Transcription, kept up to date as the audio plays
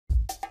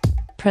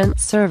print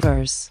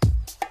servers.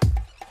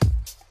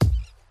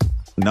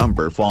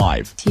 Number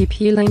 5.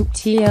 TP-Link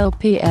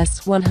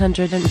TLPS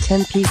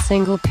 110p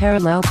single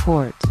parallel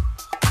port.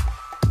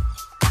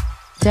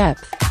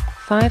 Depth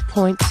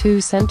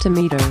 5.2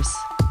 centimeters.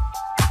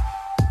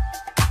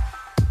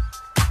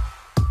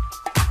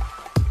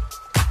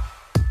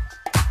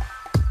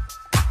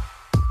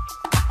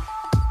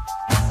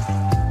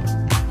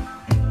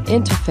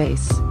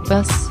 Interface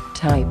bus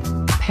type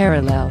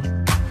parallel.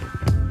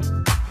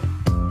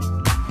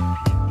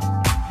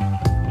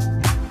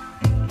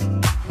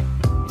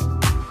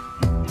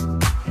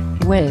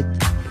 Width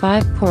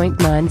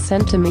 5.9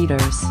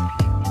 centimeters.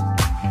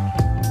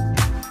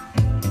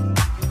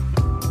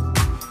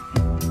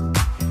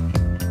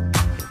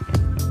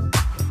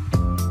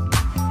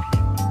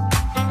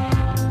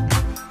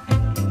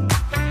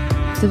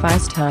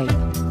 Device type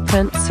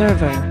print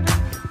server.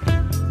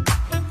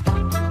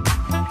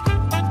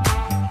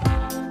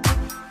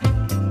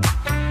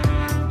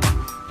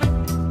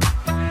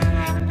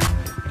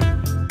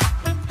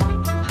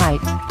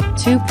 Height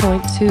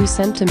 2.2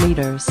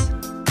 centimeters.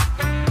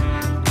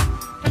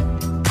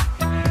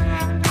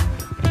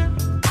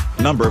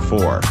 Number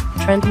 4.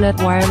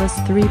 TrendNet Wireless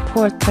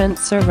 3-port print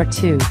server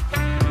 2.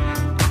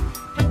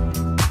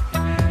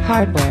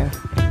 Hardware.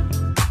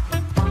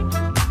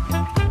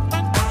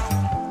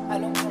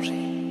 Allons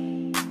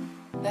plonger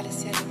vers les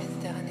ciels de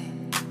Méditerranée.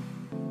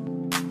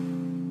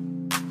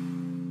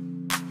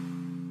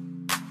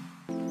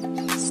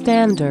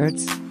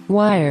 Standards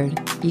wired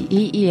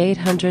EEE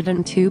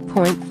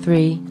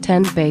 802.3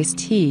 10 base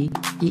T,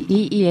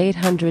 EEE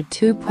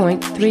 802.3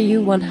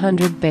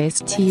 U100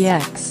 base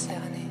TX.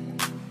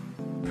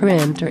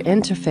 Printer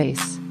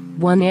interface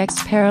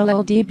 1x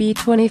parallel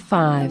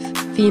DB25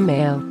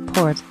 female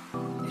port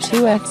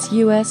 2x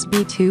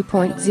USB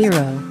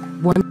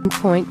 2.0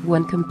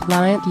 1.1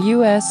 compliant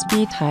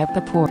USB type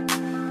A port.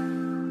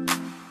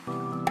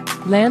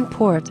 LAN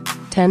port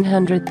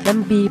 1000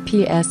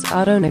 Mbps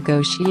auto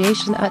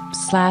negotiation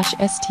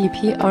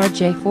 /STP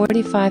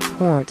RJ45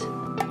 port.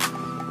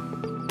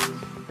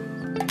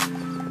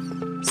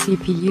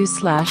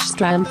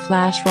 CPU/STRAM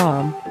flash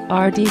ROM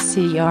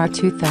RDCR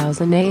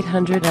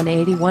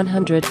 2880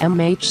 100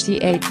 MHz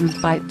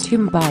 8MB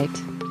 2MB.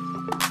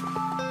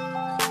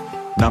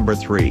 Number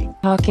 3.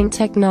 Hawking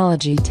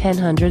Technology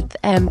 1000th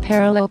M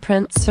parallel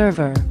print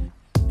server.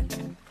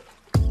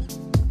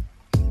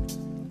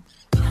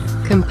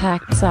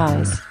 Compact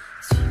size.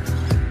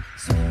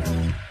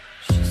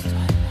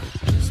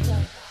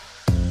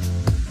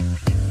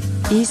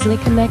 Easily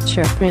connect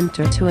your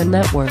printer to a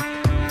network.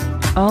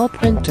 All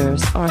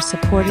printers are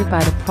supported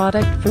by the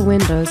product for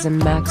Windows and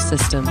Mac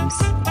systems.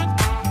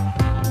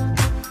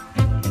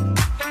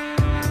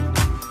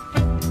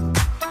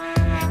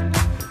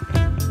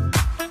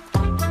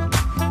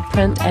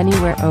 Print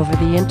anywhere over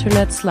the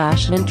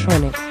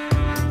internet/intranet.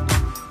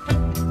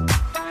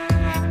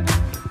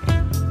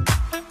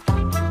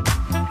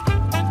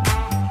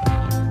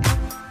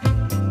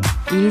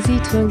 Easy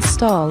to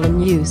install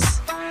and use.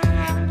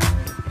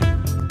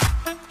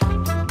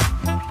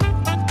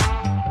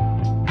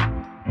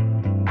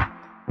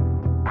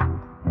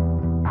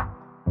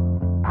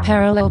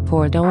 Parallel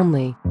port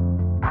only.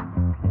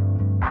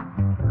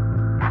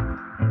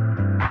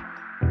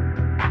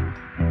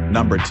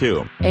 Number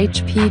 2.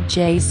 HP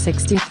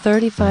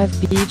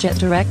J6035B Jet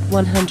Direct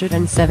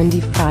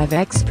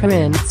 175X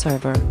print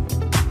server.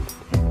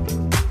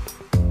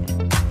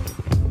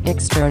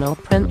 External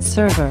print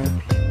server.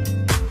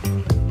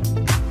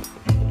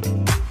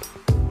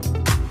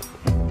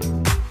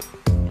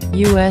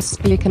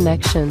 USB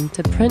connection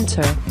to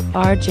printer,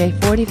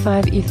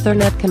 RJ45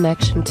 Ethernet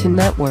connection to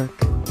network.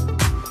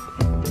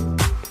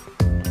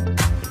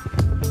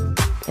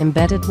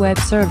 Embedded web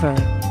server.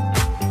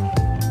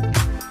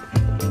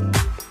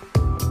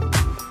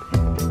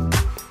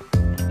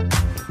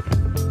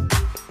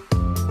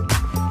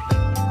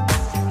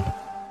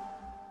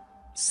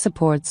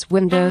 Supports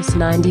Windows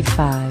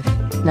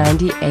 95,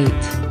 98,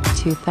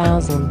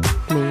 2000,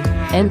 ME,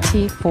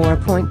 NT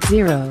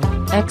 4.0,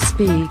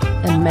 XP,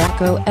 and Mac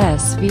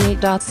OS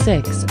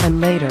V8.6 and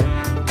later.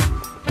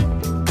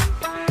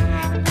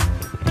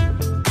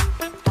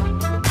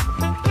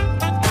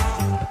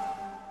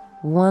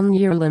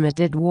 One-year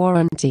limited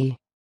warranty.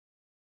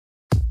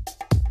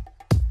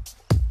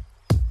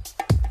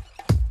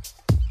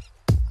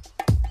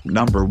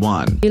 Number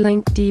 1.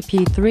 TP-Link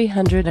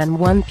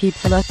DP301P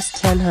Plus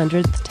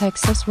 1000th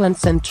Texas One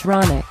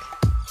Centronic.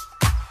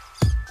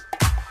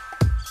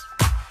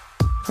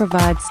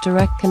 Provides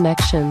direct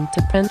connection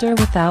to printer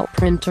without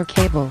printer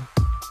cable.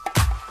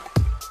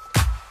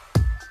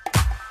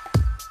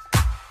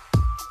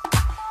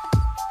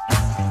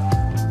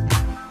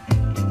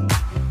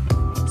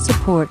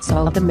 Supports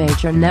all the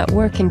major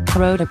networking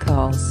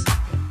protocols.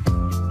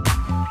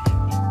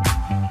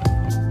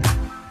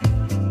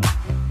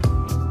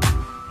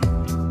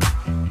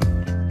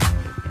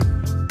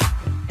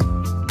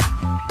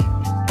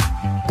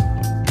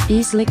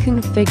 Easily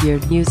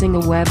configured using a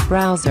web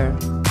browser.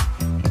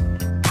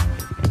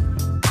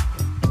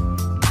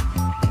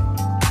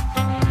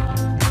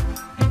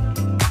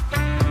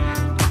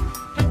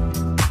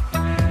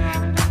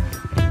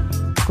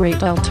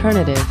 great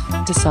alternative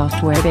to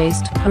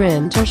software-based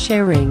printer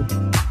sharing.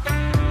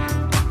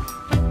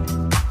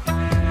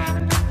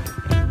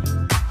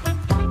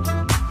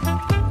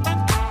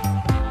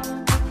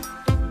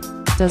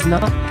 Does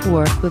not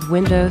work with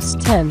Windows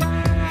 10.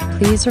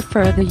 Please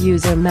refer the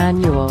user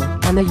manual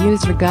and the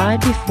user guide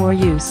before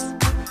use.